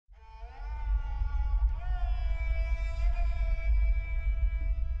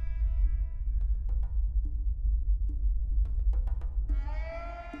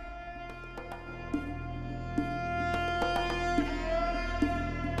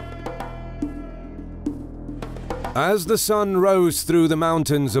As the sun rose through the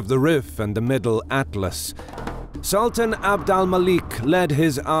mountains of the Rif and the Middle Atlas, Sultan Abd al-Malik led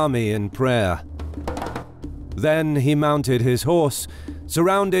his army in prayer. Then he mounted his horse,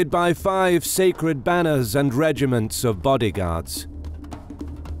 surrounded by 5 sacred banners and regiments of bodyguards.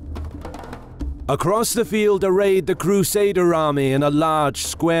 Across the field arrayed the Crusader army in a large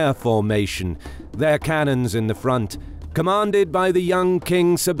square formation, their cannons in the front, commanded by the young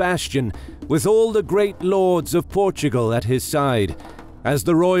King Sebastian, with all the great lords of Portugal at his side, as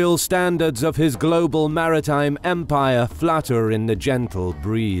the royal standards of his global maritime empire flutter in the gentle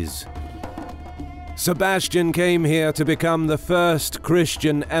breeze. Sebastian came here to become the first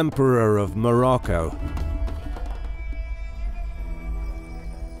Christian emperor of Morocco.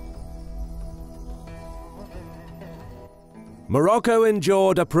 Morocco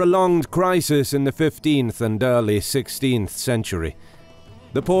endured a prolonged crisis in the 15th and early 16th century.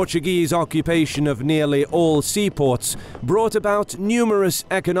 The Portuguese occupation of nearly all seaports brought about numerous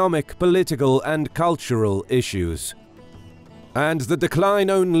economic, political, and cultural issues. And the decline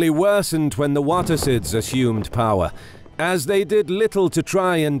only worsened when the Wattasids assumed power, as they did little to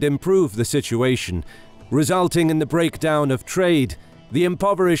try and improve the situation, resulting in the breakdown of trade, the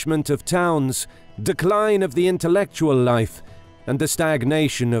impoverishment of towns, decline of the intellectual life, and the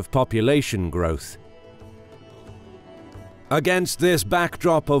stagnation of population growth. Against this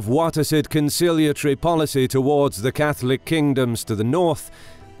backdrop of Wattasid conciliatory policy towards the Catholic kingdoms to the north,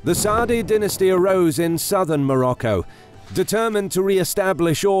 the Saadi dynasty arose in southern Morocco, determined to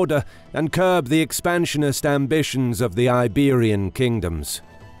re-establish order and curb the expansionist ambitions of the Iberian kingdoms.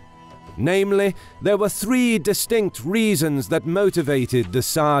 Namely, there were 3 distinct reasons that motivated the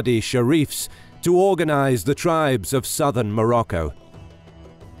Saadi Sharifs to organize the tribes of southern Morocco.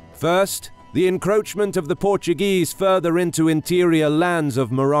 First, the encroachment of the Portuguese further into interior lands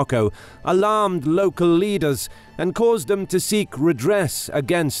of Morocco alarmed local leaders and caused them to seek redress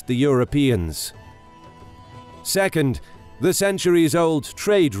against the Europeans. Second, the centuries-old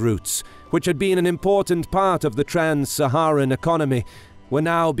trade routes, which had been an important part of the trans-Saharan economy, were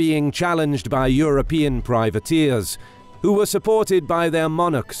now being challenged by European privateers, who were supported by their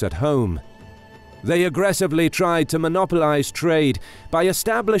monarchs at home. They aggressively tried to monopolize trade by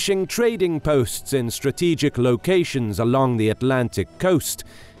establishing trading posts in strategic locations along the Atlantic coast,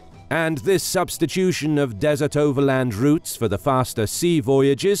 and this substitution of desert overland routes for the faster sea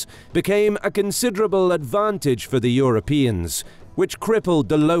voyages became a considerable advantage for the Europeans, which crippled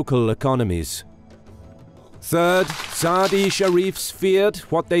the local economies. Third, Saadi Sharifs feared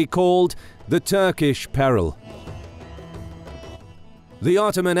what they called the Turkish peril. The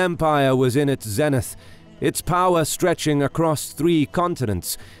Ottoman Empire was in its zenith, its power stretching across 3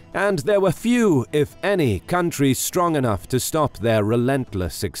 continents, and there were few, if any, countries strong enough to stop their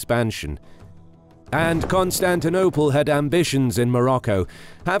relentless expansion. And Constantinople had ambitions in Morocco,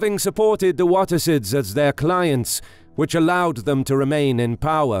 having supported the Wattasids as their clients, which allowed them to remain in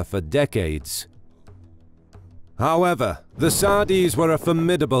power for decades. However, the Saadis were a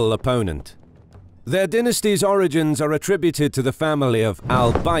formidable opponent. Their dynasty's origins are attributed to the family of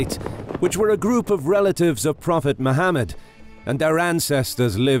al-Bayt, which were a group of relatives of Prophet Muhammad, and their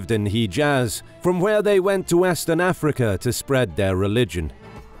ancestors lived in Hijaz, from where they went to Western Africa to spread their religion.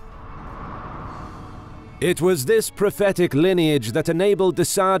 It was this prophetic lineage that enabled the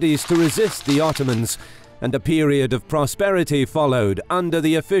Saadis to resist the Ottomans, and a period of prosperity followed under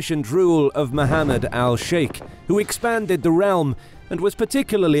the efficient rule of Muhammad al-Sheikh, who expanded the realm and was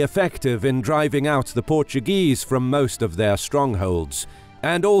particularly effective in driving out the Portuguese from most of their strongholds,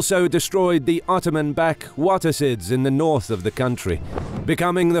 and also destroyed the Ottoman-backed Wattasids in the north of the country,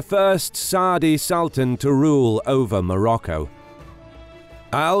 becoming the first Saadi Sultan to rule over Morocco.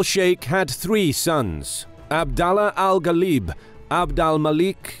 Al-Sheikh had 3 sons, Abdallah al-Ghalib, Abd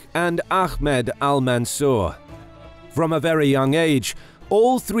al-Malik, and Ahmed al-Mansur. From a very young age,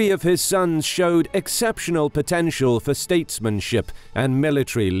 all 3 of his sons showed exceptional potential for statesmanship and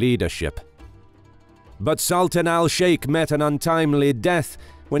military leadership. But Sultan al-Sheikh met an untimely death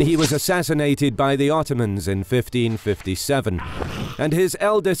when he was assassinated by the Ottomans in 1557, and his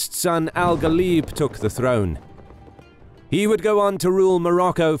eldest son al-Ghalib took the throne. He would go on to rule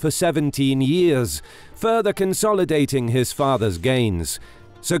Morocco for 17 years, further consolidating his father's gains,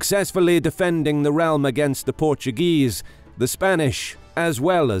 successfully defending the realm against the Portuguese, the Spanish, as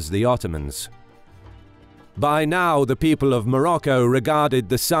well as the Ottomans. By now, the people of Morocco regarded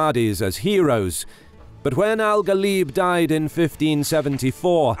the Saadis as heroes, but when al-Ghalib died in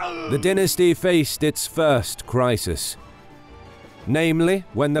 1574, the dynasty faced its first crisis. Namely,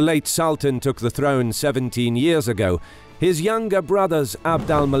 when the late Sultan took the throne 17 years ago, his younger brothers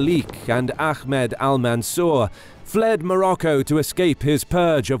Abd al-Malik and Ahmed al-Mansur fled Morocco to escape his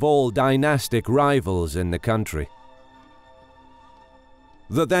purge of all dynastic rivals in the country.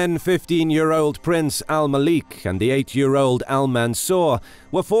 The then 15-year-old Prince al-Malik and the 8-year-old al-Mansur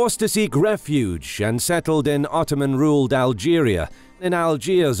were forced to seek refuge and settled in Ottoman-ruled Algeria, in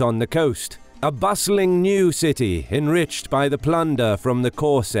Algiers on the coast, a bustling new city enriched by the plunder from the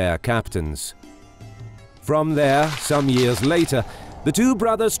corsair captains. From there, some years later, the two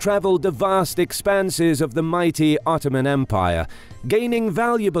brothers traveled the vast expanses of the mighty Ottoman Empire, gaining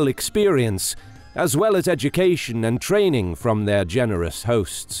valuable experience, as well as education and training from their generous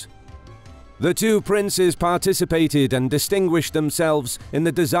hosts. The two princes participated and distinguished themselves in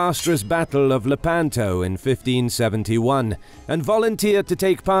the disastrous Battle of Lepanto in 1571, and volunteered to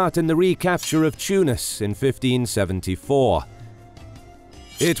take part in the recapture of Tunis in 1574.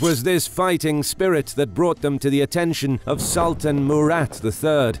 It was this fighting spirit that brought them to the attention of Sultan Murad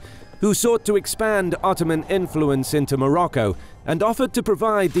III, who sought to expand Ottoman influence into Morocco and offered to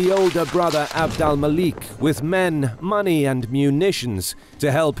provide the older brother Abd al-Malik with men, money and munitions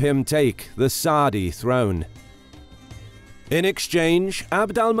to help him take the Saadi throne. In exchange,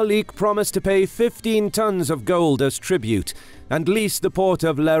 Abd al-Malik promised to pay 15 tons of gold as tribute and lease the port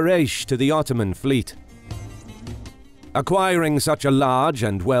of Larache to the Ottoman fleet. Acquiring such a large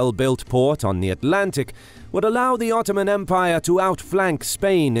and well-built port on the Atlantic would allow the Ottoman Empire to outflank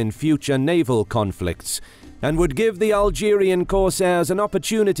Spain in future naval conflicts, and would give the Algerian corsairs an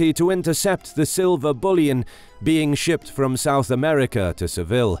opportunity to intercept the silver bullion being shipped from South America to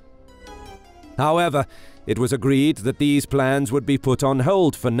Seville. However, it was agreed that these plans would be put on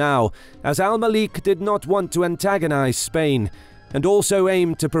hold for now, as al-Malik did not want to antagonize Spain, and also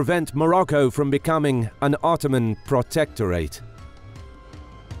aimed to prevent Morocco from becoming an Ottoman protectorate.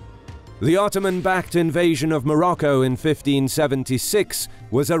 The Ottoman-backed invasion of Morocco in 1576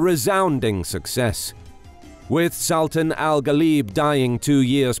 was a resounding success. With Sultan al-Ghalib dying 2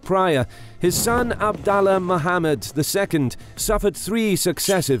 years prior, his son Abdallah Muhammad II suffered 3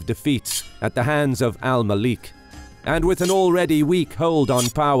 successive defeats at the hands of al-Malik, and with an already weak hold on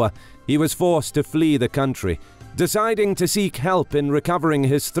power, he was forced to flee the country, deciding to seek help in recovering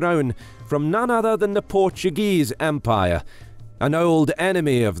his throne from none other than the Portuguese Empire, an old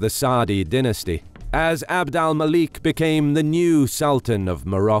enemy of the Saadi dynasty, as Abd al-Malik became the new Sultan of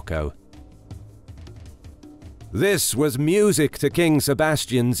Morocco. This was music to King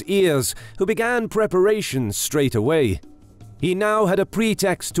Sebastian's ears, who began preparations straight away. He now had a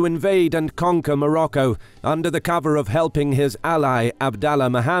pretext to invade and conquer Morocco under the cover of helping his ally Abdallah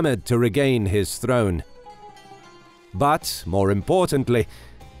Muhammad to regain his throne. But, more importantly,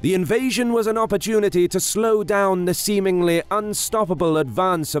 the invasion was an opportunity to slow down the seemingly unstoppable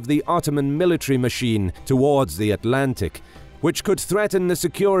advance of the Ottoman military machine towards the Atlantic, which could threaten the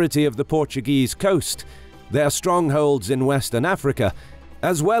security of the Portuguese coast, their strongholds in Western Africa,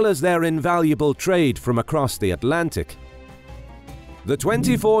 as well as their invaluable trade from across the Atlantic. The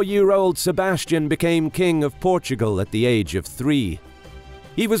 24-year-old Sebastian became King of Portugal at the age of 3.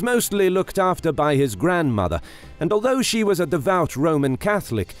 He was mostly looked after by his grandmother, and although she was a devout Roman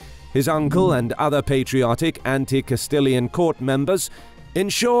Catholic, his uncle and other patriotic anti-Castilian court members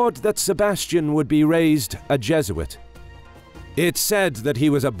ensured that Sebastian would be raised a Jesuit. It's said that he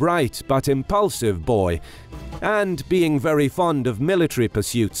was a bright but impulsive boy, and being very fond of military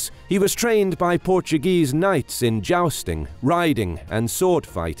pursuits, he was trained by Portuguese knights in jousting, riding and sword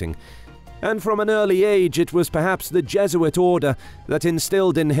fighting, and from an early age it was perhaps the Jesuit order that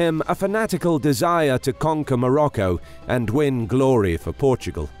instilled in him a fanatical desire to conquer Morocco and win glory for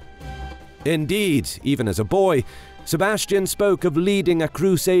Portugal. Indeed, even as a boy, Sebastian spoke of leading a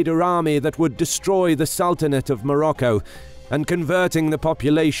crusader army that would destroy the Sultanate of Morocco and converting the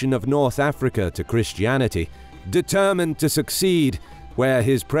population of North Africa to Christianity, determined to succeed where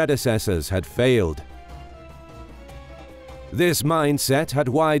his predecessors had failed. This mindset had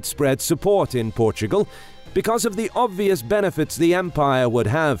widespread support in Portugal because of the obvious benefits the empire would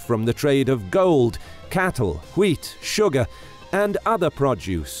have from the trade of gold, cattle, wheat, sugar, and other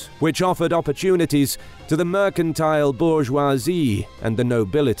produce, which offered opportunities to the mercantile bourgeoisie and the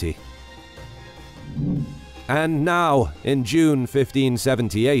nobility. And now, in June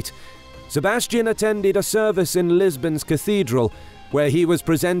 1578, Sebastian attended a service in Lisbon's cathedral, where he was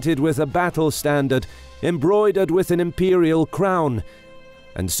presented with a battle standard embroidered with an imperial crown,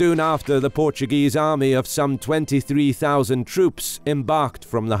 and soon after the Portuguese army of some 23,000 troops embarked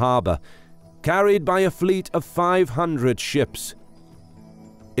from the harbour, carried by a fleet of 500 ships.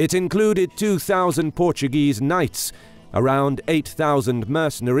 It included 2,000 Portuguese knights, around 8,000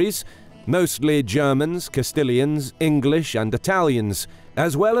 mercenaries, mostly Germans, Castilians, English and Italians,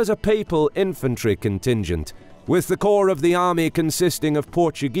 as well as a papal infantry contingent, with the core of the army consisting of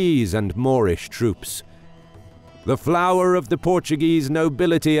Portuguese and Moorish troops. The flower of the Portuguese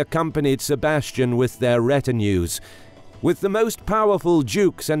nobility accompanied Sebastian with their retinues, with the most powerful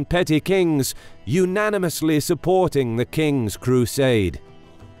dukes and petty kings unanimously supporting the king's crusade.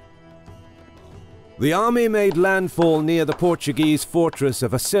 The army made landfall near the Portuguese fortress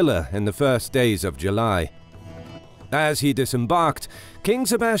of Asila in the first days of July. As he disembarked, King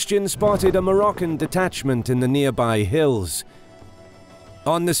Sebastian spotted a Moroccan detachment in the nearby hills.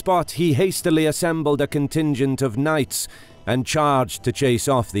 On the spot, he hastily assembled a contingent of knights and charged to chase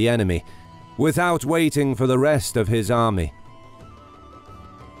off the enemy, without waiting for the rest of his army.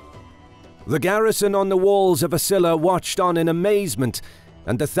 The garrison on the walls of Asila watched on in amazement,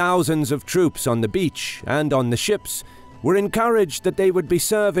 and the thousands of troops on the beach and on the ships were encouraged that they would be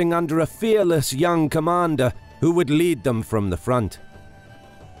serving under a fearless young commander who would lead them from the front.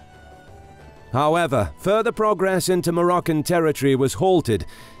 However, further progress into Moroccan territory was halted,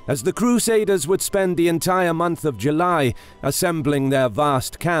 as the Crusaders would spend the entire month of July assembling their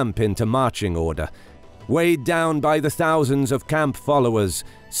vast camp into marching order, weighed down by the thousands of camp followers,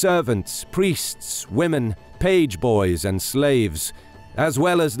 servants, priests, women, page boys and slaves, as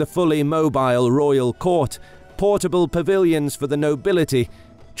well as the fully mobile royal court, portable pavilions for the nobility,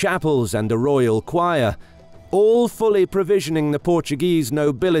 chapels and a royal choir, all fully provisioning the Portuguese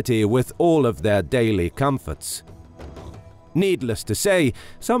nobility with all of their daily comforts. Needless to say,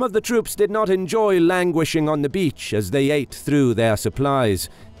 some of the troops did not enjoy languishing on the beach as they ate through their supplies,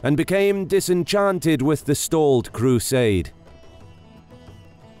 and became disenchanted with the stalled crusade.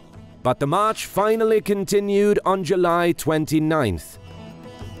 But the march finally continued on July 29th.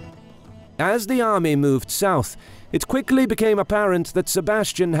 As the army moved south, it quickly became apparent that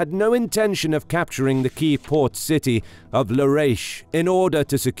Sebastian had no intention of capturing the key port city of Larache in order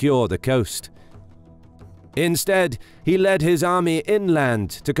to secure the coast. Instead, he led his army inland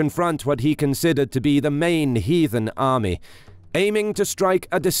to confront what he considered to be the main heathen army, aiming to strike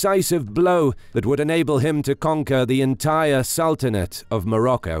a decisive blow that would enable him to conquer the entire Sultanate of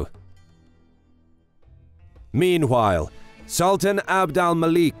Morocco. Meanwhile, Sultan Abd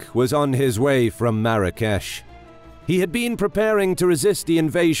al-Malik was on his way from Marrakesh. He had been preparing to resist the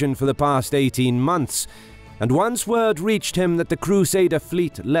invasion for the past 18 months, and once word reached him that the Crusader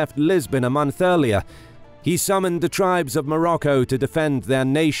fleet left Lisbon a month earlier, he summoned the tribes of Morocco to defend their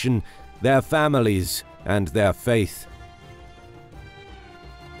nation, their families, and their faith.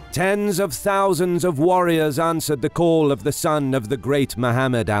 Tens of thousands of warriors answered the call of the son of the great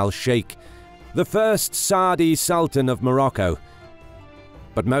Mohammed al-Sheikh, the first Saadi Sultan of Morocco.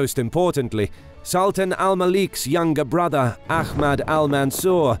 But most importantly, Sultan al-Malik's younger brother, Ahmad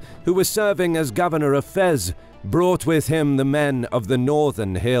al-Mansur, who was serving as governor of Fez, brought with him the men of the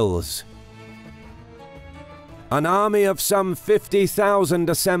northern hills. An army of some 50,000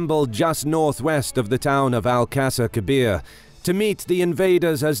 assembled just northwest of the town of Al-Qasr Kabir to meet the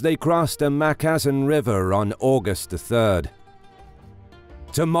invaders as they crossed the Macassan River on August the 3rd.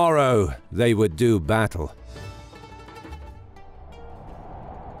 Tomorrow they would do battle.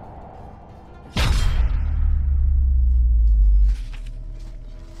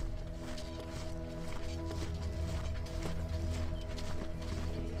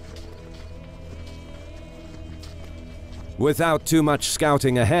 Without too much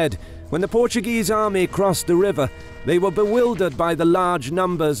scouting ahead, when the Portuguese army crossed the river, they were bewildered by the large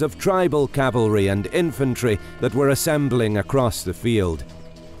numbers of tribal cavalry and infantry that were assembling across the field.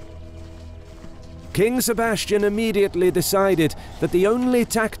 King Sebastian immediately decided that the only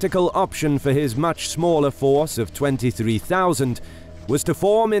tactical option for his much smaller force of 23,000 was to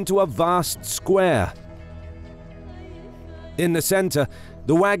form into a vast square. In the center,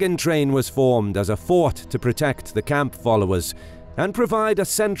 the wagon train was formed as a fort to protect the camp followers and provide a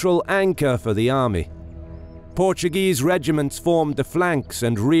central anchor for the army. Portuguese regiments formed the flanks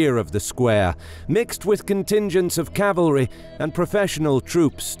and rear of the square, mixed with contingents of cavalry and professional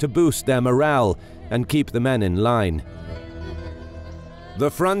troops to boost their morale and keep the men in line.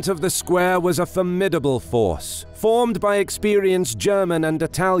 The front of the square was a formidable force, formed by experienced German and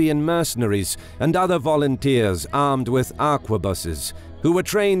Italian mercenaries and other volunteers armed with arquebuses, who were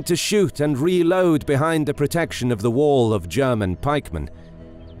trained to shoot and reload behind the protection of the wall of German pikemen.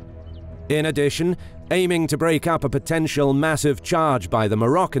 In addition, aiming to break up a potential massive charge by the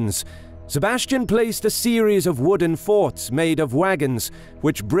Moroccans, Sebastian placed a series of wooden forts made of wagons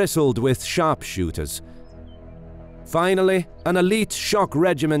which bristled with sharpshooters. Finally, an elite shock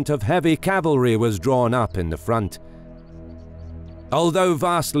regiment of heavy cavalry was drawn up in the front. Although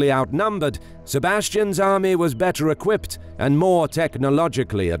vastly outnumbered, Sebastian's army was better equipped and more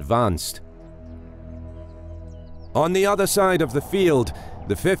technologically advanced. On the other side of the field,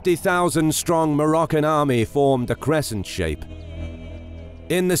 the 50,000-strong Moroccan army formed a crescent shape.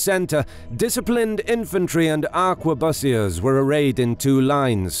 In the center, disciplined infantry and arquebusiers were arrayed in two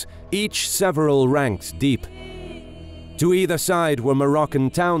lines, each several ranks deep. To either side were Moroccan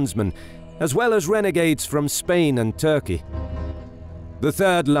townsmen, as well as renegades from Spain and Turkey. The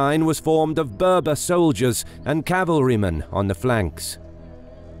third line was formed of Berber soldiers and cavalrymen on the flanks.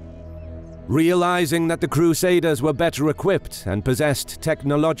 Realizing that the Crusaders were better equipped and possessed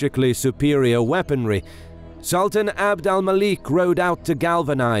technologically superior weaponry, Sultan Abd al-Malik rode out to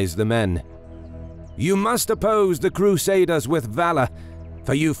galvanize the men. "You must oppose the Crusaders with valor,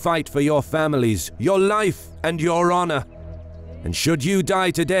 for you fight for your families, your life, and your honor. And should you die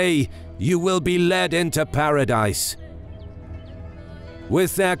today, you will be led into paradise."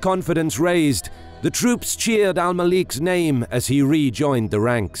 With their confidence raised, the troops cheered al-Malik's name as he rejoined the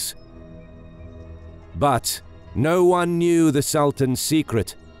ranks. But no one knew the Sultan's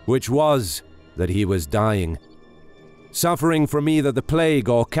secret, which was that he was dying. Suffering from either the plague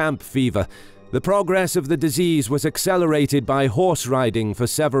or camp fever, the progress of the disease was accelerated by horse riding for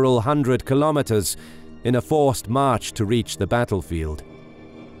several hundred kilometers in a forced march to reach the battlefield.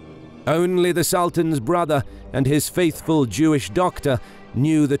 Only the Sultan's brother and his faithful Jewish doctor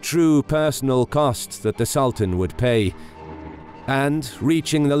knew the true personal costs that the Sultan would pay. And,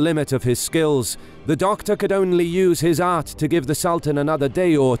 reaching the limit of his skills, the doctor could only use his art to give the Sultan another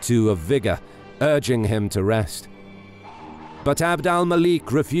day or two of vigor, urging him to rest. But Abd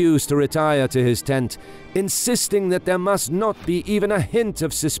al-Malik refused to retire to his tent, insisting that there must not be even a hint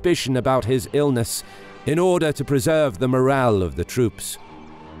of suspicion about his illness, in order to preserve the morale of the troops.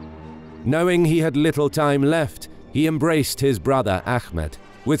 Knowing he had little time left, he embraced his brother Ahmed,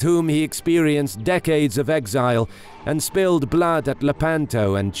 with whom he experienced decades of exile and spilled blood at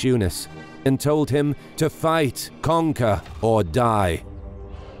Lepanto and Tunis, and told him to fight, conquer, or die.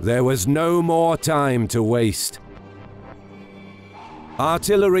 There was no more time to waste.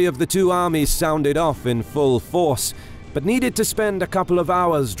 Artillery of the two armies sounded off in full force, but needed to spend a couple of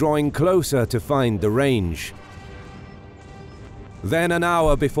hours drawing closer to find the range. Then, an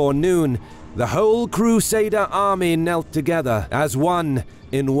hour before noon, the whole Crusader army knelt together as one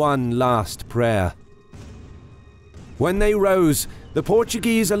in one last prayer. When they rose, the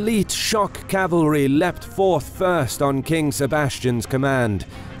Portuguese elite shock cavalry leapt forth first on King Sebastian's command,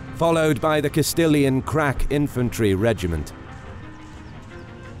 followed by the Castilian crack infantry regiment.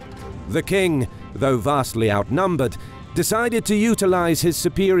 The king, though vastly outnumbered, decided to utilize his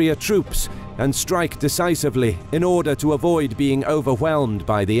superior troops and strike decisively in order to avoid being overwhelmed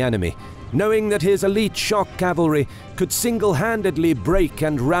by the enemy, knowing that his elite shock cavalry could single-handedly break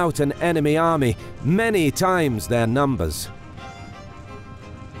and rout an enemy army many times their numbers.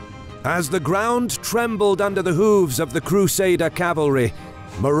 As the ground trembled under the hooves of the Crusader cavalry,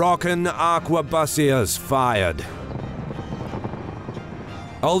 Moroccan arquebusiers fired.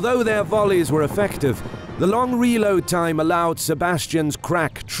 Although their volleys were effective, the long reload time allowed Sebastian's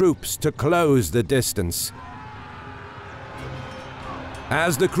crack troops to close the distance.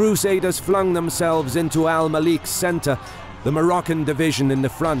 As the Crusaders flung themselves into al-Malik's center, the Moroccan division in the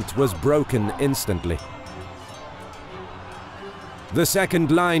front was broken instantly. The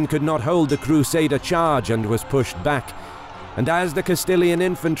second line could not hold the Crusader charge and was pushed back, and as the Castilian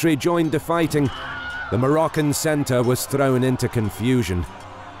infantry joined the fighting, the Moroccan center was thrown into confusion.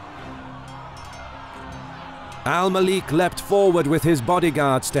 Al-Malik leapt forward with his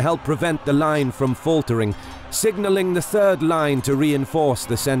bodyguards to help prevent the line from faltering, signaling the third line to reinforce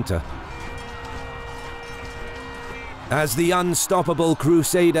the center. As the unstoppable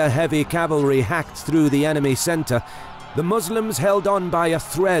Crusader heavy cavalry hacked through the enemy center, the Muslims held on by a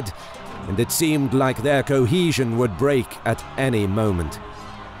thread, and it seemed like their cohesion would break at any moment.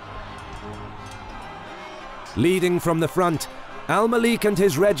 Leading from the front, al-Malik and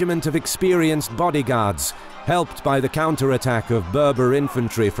his regiment of experienced bodyguards, helped by the counterattack of Berber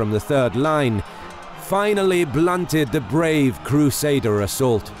infantry from the third line, finally blunted the brave Crusader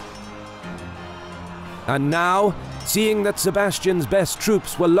assault. And now, seeing that Sebastian's best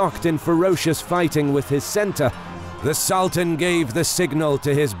troops were locked in ferocious fighting with his center, the Sultan gave the signal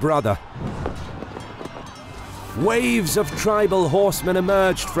to his brother. Waves of tribal horsemen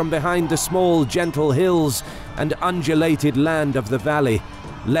emerged from behind the small, gentle hills and undulated land of the valley,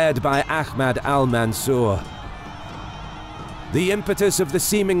 led by Ahmad al-Mansur. The impetus of the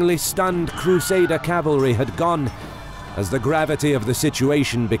seemingly stunned Crusader cavalry had gone, as the gravity of the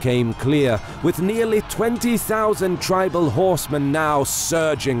situation became clear, with nearly 20,000 tribal horsemen now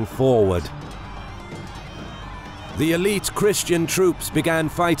surging forward. The elite Christian troops began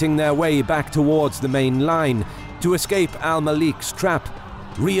fighting their way back towards the main line to escape al-Malik's trap,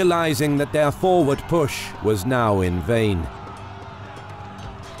 realizing that their forward push was now in vain.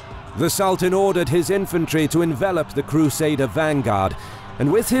 The Sultan ordered his infantry to envelop the Crusader vanguard,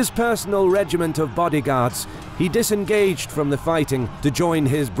 and with his personal regiment of bodyguards, he disengaged from the fighting to join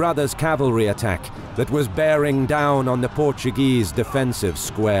his brother's cavalry attack that was bearing down on the Portuguese defensive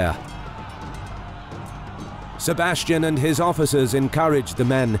square. Sebastian and his officers encouraged the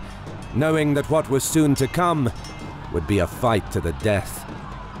men, knowing that what was soon to come would be a fight to the death.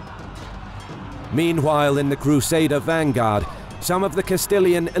 Meanwhile, in the Crusader vanguard, some of the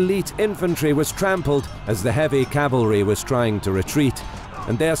Castilian elite infantry was trampled as the heavy cavalry was trying to retreat,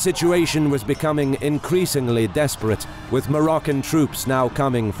 and their situation was becoming increasingly desperate, with Moroccan troops now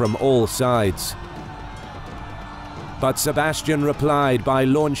coming from all sides. But Sebastian replied by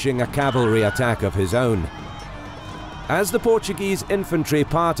launching a cavalry attack of his own. As the Portuguese infantry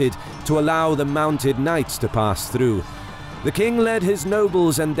parted to allow the mounted knights to pass through, the king led his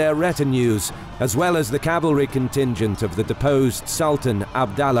nobles and their retinues, as well as the cavalry contingent of the deposed Sultan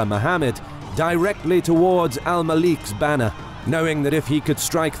Abd Mohammed, directly towards al-Malik's banner, knowing that if he could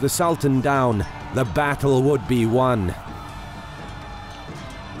strike the Sultan down, the battle would be won.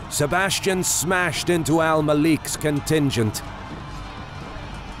 Sebastian smashed into al-Malik's contingent.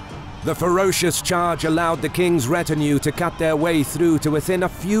 The ferocious charge allowed the king's retinue to cut their way through to within a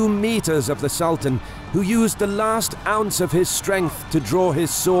few meters of the Sultan, who used the last ounce of his strength to draw his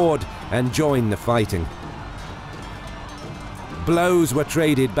sword and join the fighting. Blows were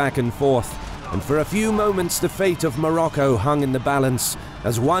traded back and forth, and for a few moments the fate of Morocco hung in the balance,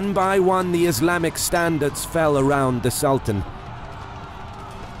 as one by one the Islamic standards fell around the Sultan.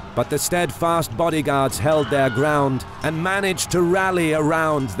 But the steadfast bodyguards held their ground and managed to rally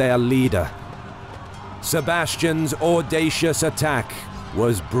around their leader. Sebastian's audacious attack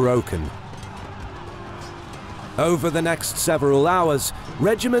was broken. Over the next several hours,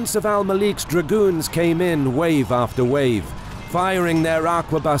 regiments of al-Malik's dragoons came in wave after wave, firing their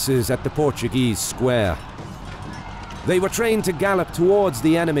arquebuses at the Portuguese square. They were trained to gallop towards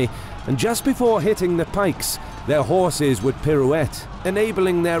the enemy, and just before hitting the pikes, their horses would pirouette,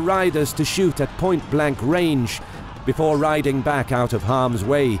 enabling their riders to shoot at point-blank range before riding back out of harm's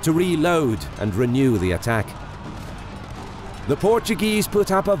way to reload and renew the attack. The Portuguese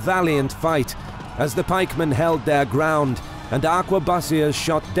put up a valiant fight as the pikemen held their ground and arquebusiers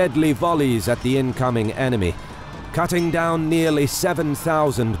shot deadly volleys at the incoming enemy, cutting down nearly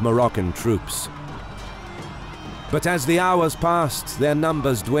 7,000 Moroccan troops. But as the hours passed, their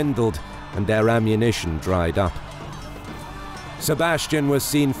numbers dwindled and their ammunition dried up. Sebastian was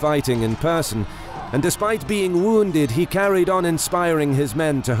seen fighting in person, and despite being wounded, he carried on inspiring his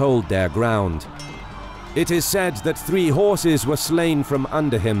men to hold their ground. It is said that 3 horses were slain from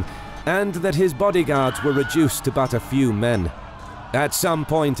under him, and that his bodyguards were reduced to but a few men. At some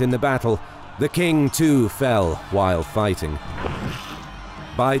point in the battle, the king too fell while fighting.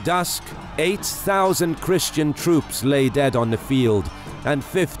 By dusk, 8,000 Christian troops lay dead on the field, and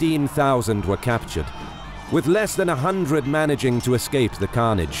 15,000 were captured, with less than 100 managing to escape the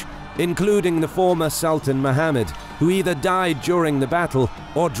carnage, including the former Sultan Mohammed, who either died during the battle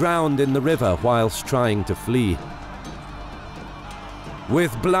or drowned in the river whilst trying to flee.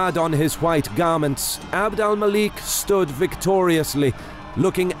 With blood on his white garments, Abd al-Malik stood victoriously,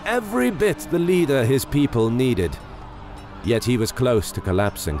 looking every bit the leader his people needed. Yet he was close to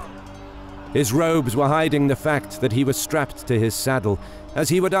collapsing. His robes were hiding the fact that he was strapped to his saddle, as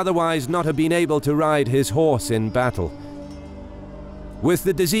he would otherwise not have been able to ride his horse in battle. With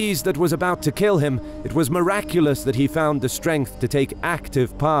the disease that was about to kill him, it was miraculous that he found the strength to take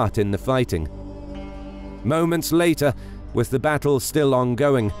active part in the fighting. Moments later, with the battle still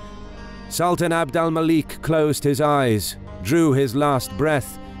ongoing, Sultan Abd al-Malik closed his eyes, drew his last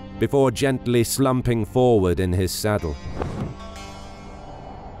breath, before gently slumping forward in his saddle.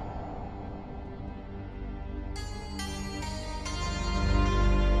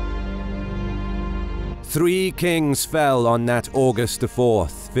 Three kings fell on that August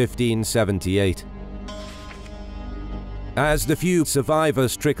 4th, 1578. As the few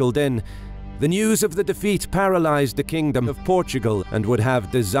survivors trickled in, the news of the defeat paralyzed the Kingdom of Portugal and would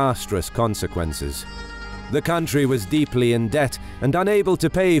have disastrous consequences. The country was deeply in debt and unable to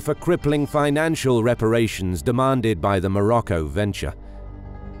pay for crippling financial reparations demanded by the Morocco venture.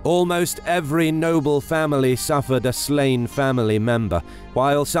 Almost every noble family suffered a slain family member,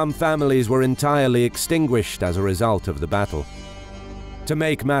 while some families were entirely extinguished as a result of the battle. To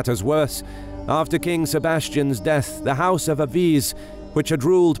make matters worse, after King Sebastian's death, the House of Aviz, which had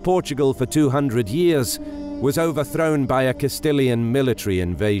ruled Portugal for 200 years, was overthrown by a Castilian military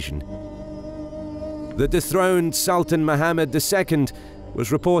invasion. The dethroned Sultan Muhammad II was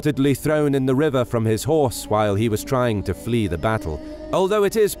reportedly thrown in the river from his horse while he was trying to flee the battle, although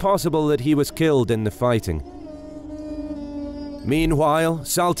it is possible that he was killed in the fighting. Meanwhile,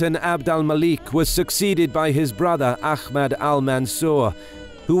 Sultan Abd al-Malik was succeeded by his brother Ahmad al-Mansur,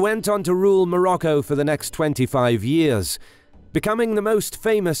 who went on to rule Morocco for the next 25 years, becoming the most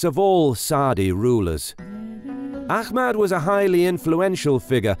famous of all Saadi rulers. Ahmad was a highly influential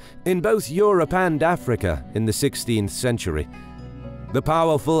figure in both Europe and Africa in the 16th century. The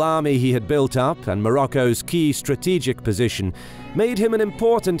powerful army he had built up and Morocco's key strategic position made him an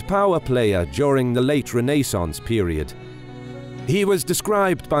important power player during the late Renaissance period. He was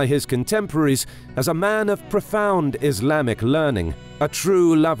described by his contemporaries as a man of profound Islamic learning, a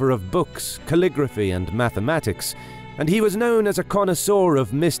true lover of books, calligraphy, and mathematics, and he was known as a connoisseur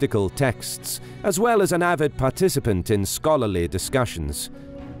of mystical texts, as well as an avid participant in scholarly discussions.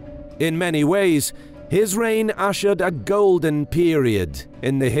 In many ways, his reign ushered a golden period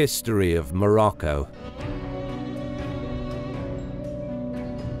in the history of Morocco.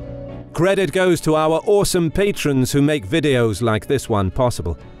 Credit goes to our awesome patrons who make videos like this one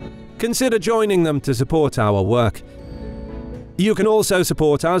possible. Consider joining them to support our work. You can also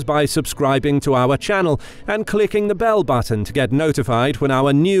support us by subscribing to our channel and clicking the bell button to get notified when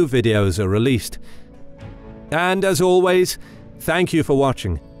our new videos are released. And as always, thank you for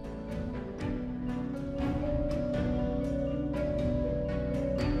watching.